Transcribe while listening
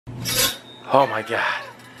Oh my God.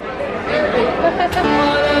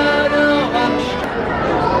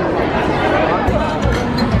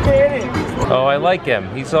 Oh, I like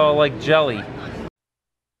him. He's all like jelly.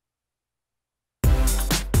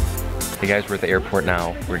 Hey guys, we're at the airport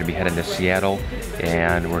now. We're gonna be heading to Seattle,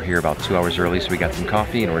 and we're here about 2 hours early, so we got some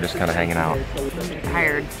coffee and we're just kind of hanging out.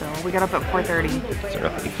 Tired, so we got up at 4:30. It's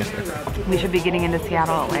early. We should be getting into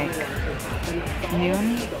Seattle at like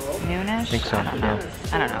noonish? I think so, I don't know.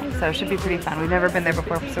 I don't know. So it should be pretty fun. We've never been there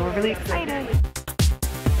before, so we're really excited.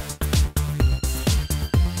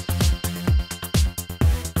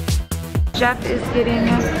 Jeff is getting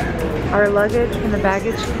our luggage from the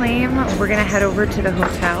baggage claim. We're gonna head over to the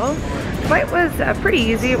hotel. Flight was pretty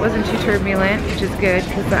easy. It wasn't too turbulent, which is good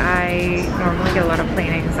because I normally get a lot of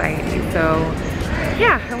plane anxiety. So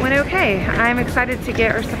yeah, it went okay. I'm excited to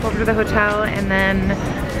get our stuff over to the hotel and then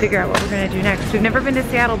figure out what we're gonna do next. We've never been to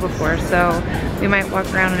Seattle before, so we might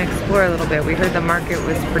walk around and explore a little bit. We heard the market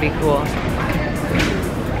was pretty cool.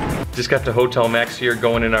 Just got the Hotel Max here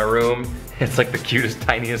going in our room. It's like the cutest,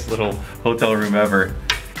 tiniest little hotel room ever.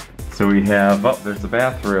 So we have, oh, there's the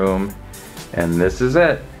bathroom, and this is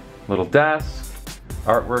it. Little desk,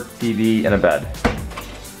 artwork, TV, and a bed.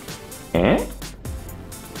 And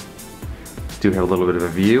do have a little bit of a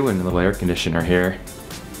view and a little air conditioner here.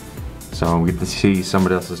 So we get to see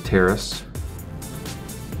somebody else's terrace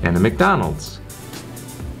and a McDonald's.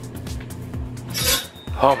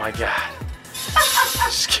 Oh my God.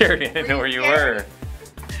 Scared you, I didn't know where you were.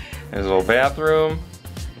 There's a little bathroom.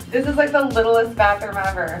 This is like the littlest bathroom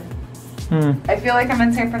ever. I feel like I'm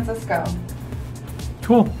in San Francisco.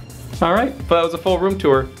 Cool. All right, but that was a full room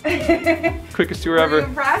tour. Quickest tour ever. Were you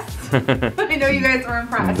impressed? I know you guys were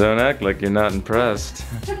impressed. Don't act like you're not impressed.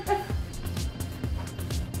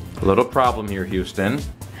 A little problem here, Houston.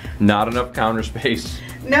 Not enough counter space.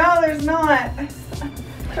 No, there's not.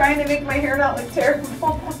 Trying to make my hair not look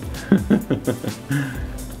terrible.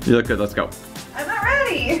 You look good, let's go. I'm not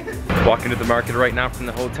ready. Walking to the market right now from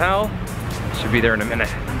the hotel. Should be there in a minute.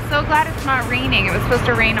 I'm so glad it's not raining. It was supposed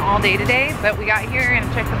to rain all day today, but we got here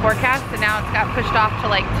and checked the forecast, and now it's got pushed off to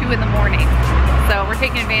like 2 in the morning. So we're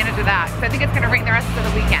taking advantage of that. So I think it's gonna rain the rest of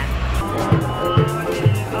the weekend.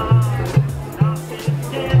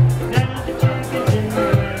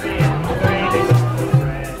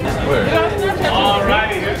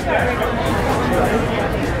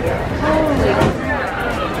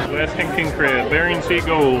 King crab, Bering Sea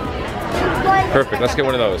Gold. Perfect, let's get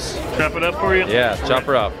one of those. Chop it up for you? Yeah, chop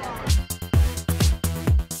her up.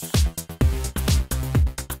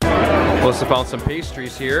 Melissa found some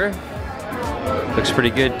pastries here. Looks pretty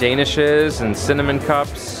good, Danishes and cinnamon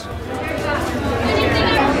cups.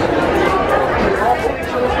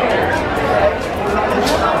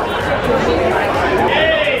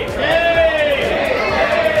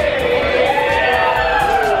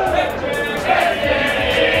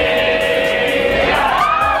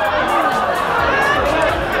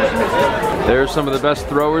 There's some of the best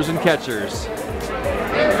throwers and catchers.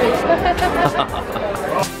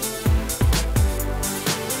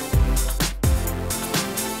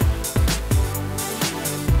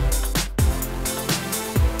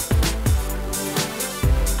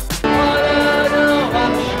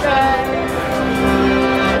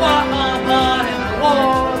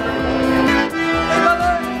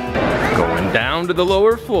 Going down to the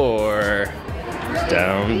lower floor.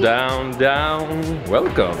 Down, down, down.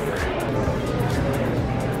 Welcome.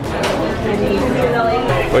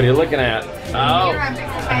 What are you looking at? Oh. I'm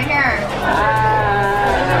fixing my hair.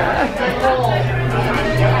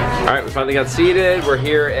 All right, we finally got seated. We're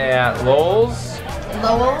here at Lowell's.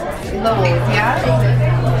 Lowell's, yeah.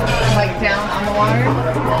 Like down on the water.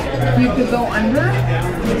 You could go under.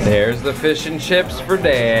 There's the fish and chips for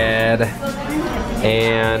Dad.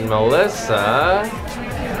 And Melissa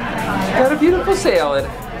got a beautiful salad.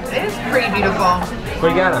 It is pretty beautiful. What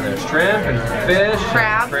do you got on there? Shrimp and fish?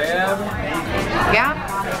 Crab. Crab. Yeah.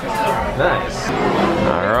 Nice.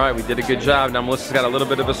 All right, we did a good job. Now Melissa's got a little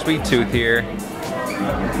bit of a sweet tooth here.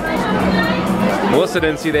 Melissa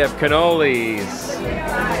didn't see they have cannolis.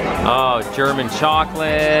 Oh, German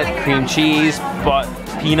chocolate, cream cheese, but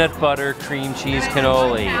peanut butter, cream cheese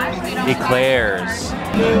cannoli. Eclairs.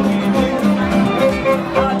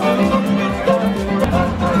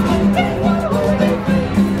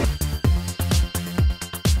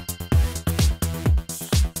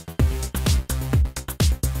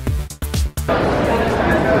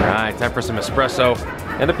 Time for some espresso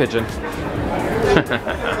and a pigeon.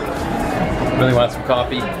 Really want some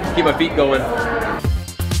coffee. Keep my feet going.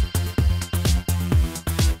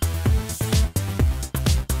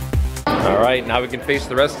 All right, now we can face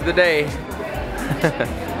the rest of the day.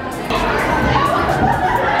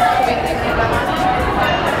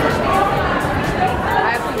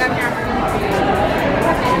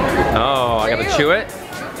 Oh, I gotta chew it?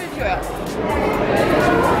 Chew it.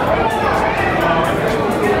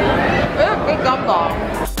 Ooh, big gumball.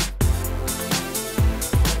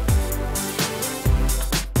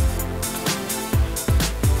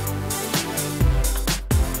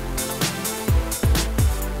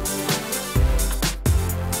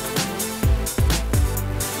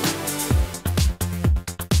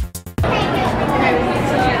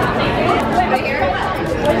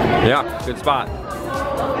 Yeah, good spot.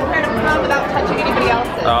 Try to put on without touching anybody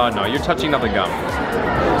else's. Oh no, you're touching nothing gum.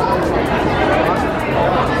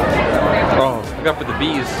 Oh, look out for the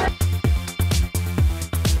bees.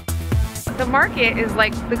 The market is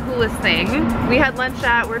like the coolest thing. We had lunch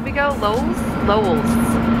at, where'd we go? Lowell's?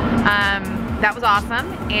 That was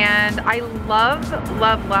awesome. And I love the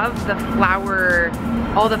flower,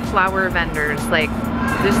 all the flower vendors. Like,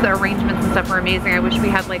 just the arrangements and stuff were amazing. I wish we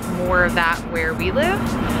had like more of that where we live.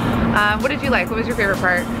 What did you like? What was your favorite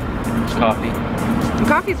part? Coffee.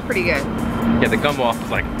 Coffee's pretty good. Yeah, the gum off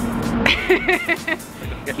was like...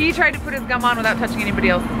 He tried to put his gum on without touching anybody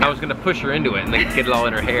else. I was gonna push her into it and then get it all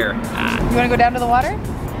in her hair. You wanna go down to the water?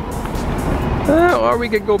 Or we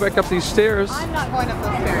could go back up these stairs. I'm not going up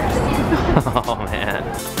those stairs. Oh man.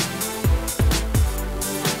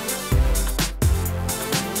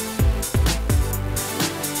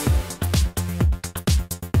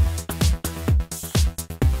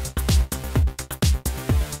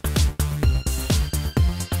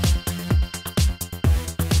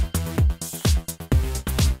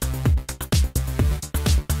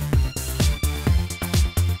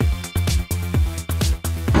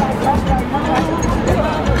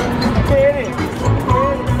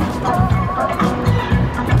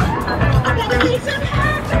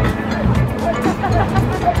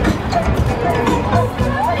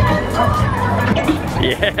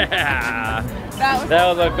 Yeah! That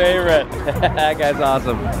was my favorite. That guy's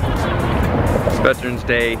awesome. It's Veterans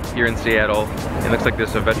Day here in Seattle. It looks like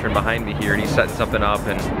there's a veteran behind me here and he's setting something up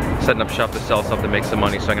and setting up shop to sell something, make some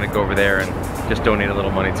money. So I'm gonna go over there and just donate a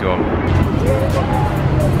little money to him.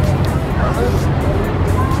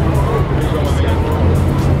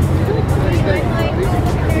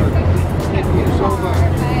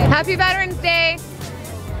 Happy Veterans Day!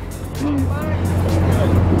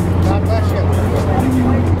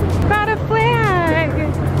 Got a flag!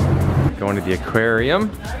 Going to the aquarium.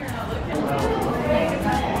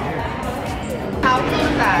 How cool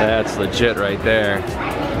is that? That's legit right there.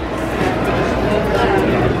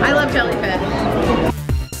 I love jellyfish.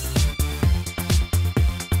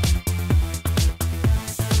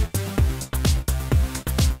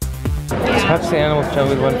 Touch the animal's shell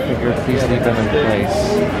with one finger. Please leave them in place.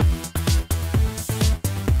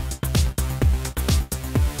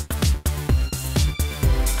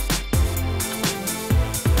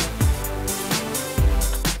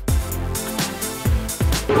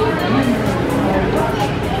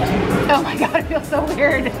 Oh my god, it feels so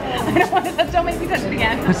weird. I don't want to touch, don't make me touch it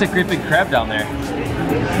again. There's a great big crab down there.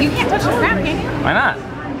 You can't touch the crab, can you? Why not?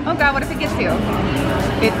 Oh god, what if it gets you?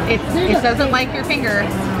 It doesn't like your finger.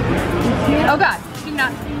 Oh god, do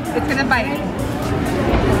not. It's gonna bite.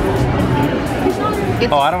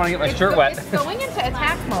 Oh, I don't want to get my shirt wet. It's going into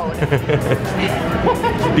attack mode.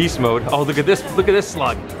 Beast mode. Oh, look at this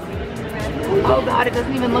slug. Oh god, it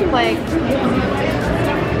doesn't even look like...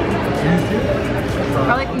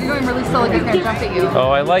 Probably you're going really slow, like he's gonna jump at you. Oh,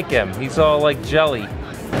 I like him. He's all like jelly.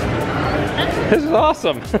 This is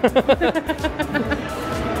awesome.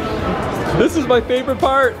 This is my favorite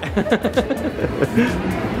part.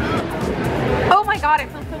 Oh my god, it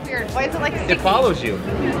feels so weird. Why is it like sticky? It follows you.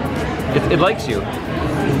 It likes you.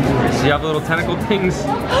 See you have the little tentacle things?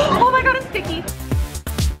 Oh my god, it's sticky.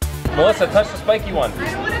 Melissa, touch the spiky one.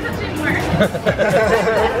 I don't want to touch it anymore.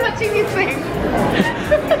 I'm touching these things.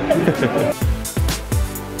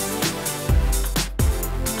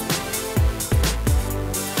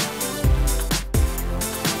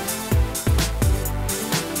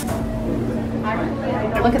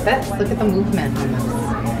 Look at this. Look at the movement on this.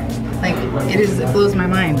 Like, it blows my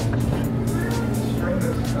mind.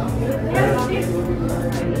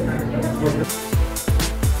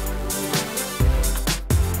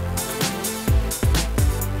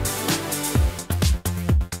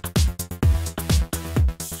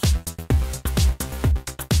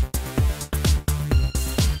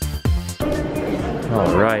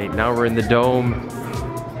 All right, now we're in the dome.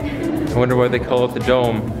 I wonder why they call it the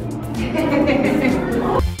dome.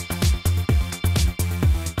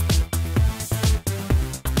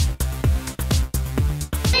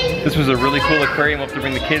 This was a really cool aquarium. We'll have to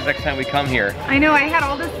bring the kids next time we come here. I know, I had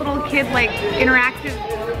all this little kid like interactive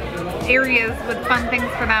areas with fun things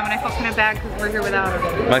for them, and I felt kind of bad because we're here without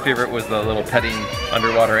them. My favorite was the little petting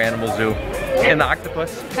underwater animal zoo. And the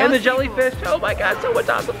octopus. And the jellyfish. Oh my god, so much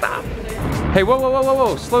awesome stuff. Hey, whoa, whoa, whoa, whoa,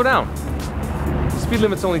 whoa, slow down. Speed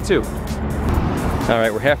limit's only 2. All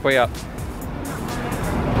right, we're halfway up.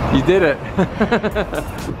 You did it.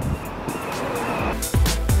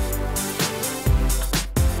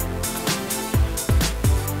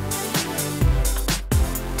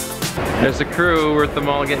 There's a crew. We're at the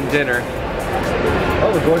mall getting dinner.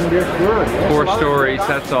 Oh, we're going to be exploring. 4 stories,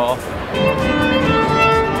 that's all.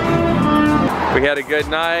 We had a good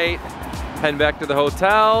night. Heading back to the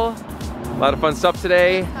hotel. A lot of fun stuff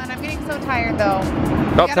today. I'm getting so tired though.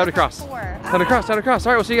 Oh, time to cross. Time to cross, time to cross.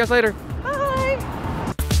 All right, we'll see you guys later.